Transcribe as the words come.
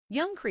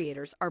Young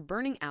creators are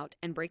burning out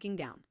and breaking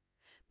down.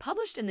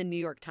 Published in the New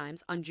York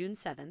Times on June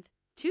 7,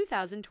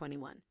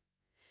 2021.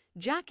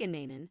 Jack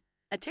Inanan,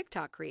 a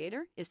TikTok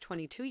creator, is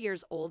 22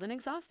 years old and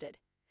exhausted.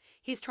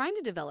 He's trying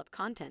to develop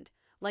content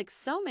like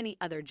so many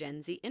other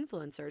Gen Z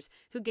influencers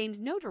who gained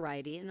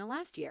notoriety in the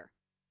last year.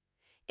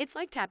 It's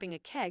like tapping a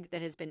keg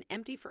that has been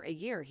empty for a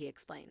year, he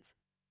explains.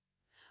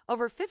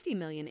 Over 50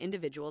 million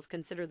individuals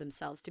consider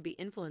themselves to be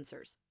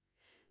influencers.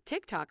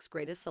 TikTok's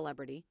greatest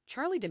celebrity,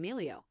 Charli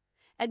D'Amelio,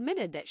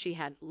 admitted that she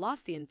had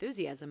lost the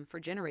enthusiasm for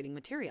generating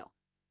material.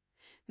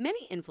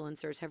 Many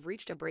influencers have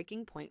reached a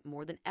breaking point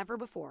more than ever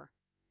before.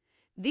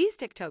 These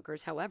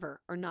TikTokers, however,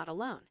 are not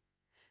alone.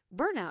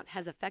 Burnout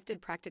has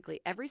affected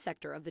practically every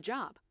sector of the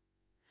job.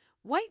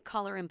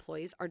 White-collar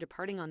employees are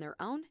departing on their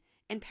own,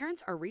 and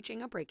parents are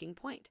reaching a breaking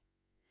point.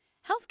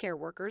 Healthcare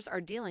workers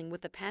are dealing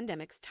with the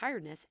pandemic's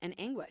tiredness and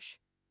anguish.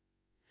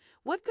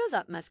 What goes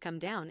up must come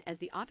down, as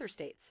the author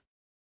states.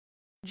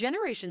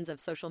 Generations of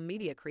social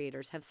media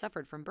creators have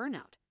suffered from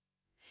burnout.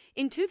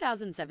 In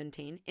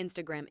 2017,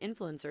 Instagram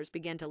influencers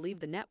began to leave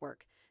the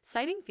network,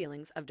 citing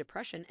feelings of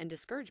depression and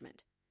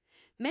discouragement.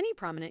 Many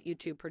prominent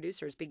YouTube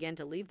producers began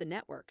to leave the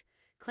network,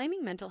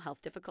 claiming mental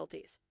health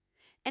difficulties.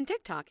 And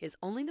TikTok is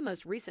only the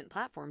most recent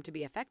platform to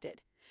be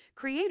affected.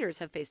 Creators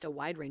have faced a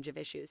wide range of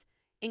issues,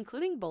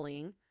 including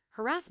bullying,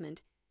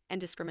 harassment, and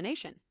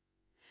discrimination.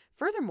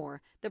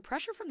 Furthermore, the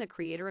pressure from the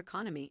creator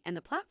economy and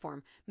the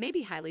platform may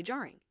be highly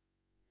jarring.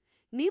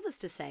 Needless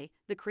to say,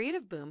 the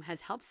creative boom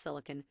has helped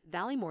Silicon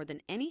Valley more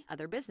than any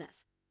other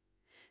business.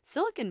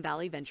 Silicon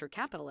Valley venture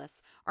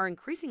capitalists are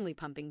increasingly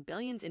pumping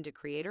billions into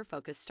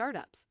creator-focused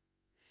startups.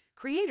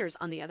 Creators,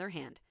 on the other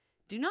hand,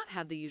 do not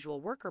have the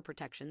usual worker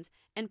protections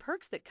and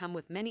perks that come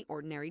with many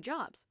ordinary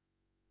jobs.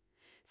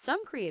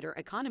 Some creator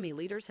economy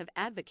leaders have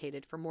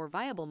advocated for more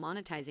viable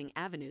monetizing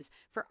avenues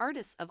for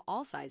artists of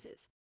all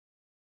sizes.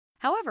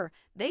 However,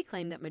 they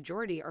claim that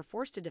majority are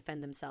forced to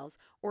defend themselves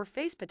or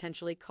face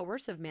potentially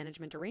coercive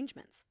management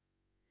arrangements.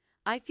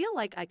 "I feel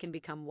like I can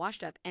become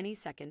washed up any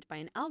second by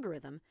an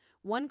algorithm,"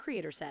 one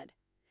creator said.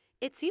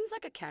 "It seems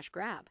like a cash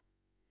grab.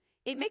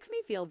 It makes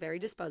me feel very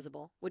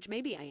disposable, which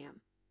maybe I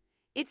am.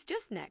 It's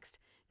just next,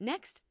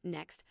 next,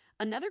 next,"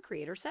 another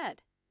creator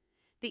said.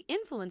 "The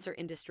influencer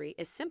industry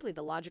is simply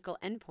the logical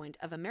endpoint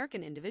of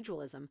American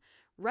individualism,"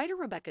 writer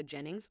Rebecca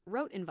Jennings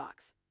wrote in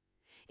Vox.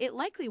 "It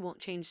likely won't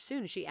change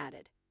soon," she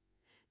added.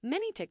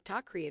 Many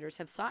TikTok creators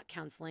have sought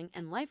counseling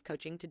and life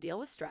coaching to deal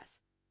with stress.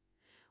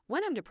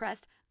 "When I'm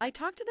depressed, I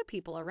talk to the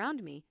people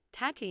around me,"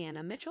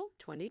 Tatiana Mitchell,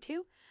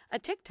 22, a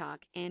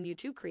TikTok and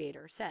YouTube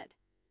creator, said.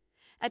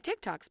 A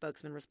TikTok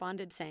spokesman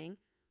responded saying,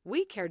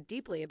 "We care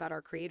deeply about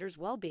our creators'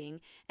 well-being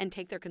and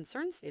take their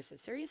concerns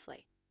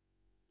seriously."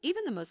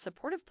 Even the most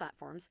supportive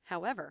platforms,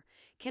 however,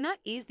 cannot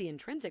ease the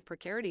intrinsic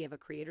precarity of a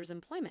creator's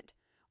employment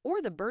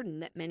or the burden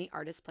that many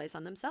artists place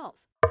on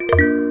themselves.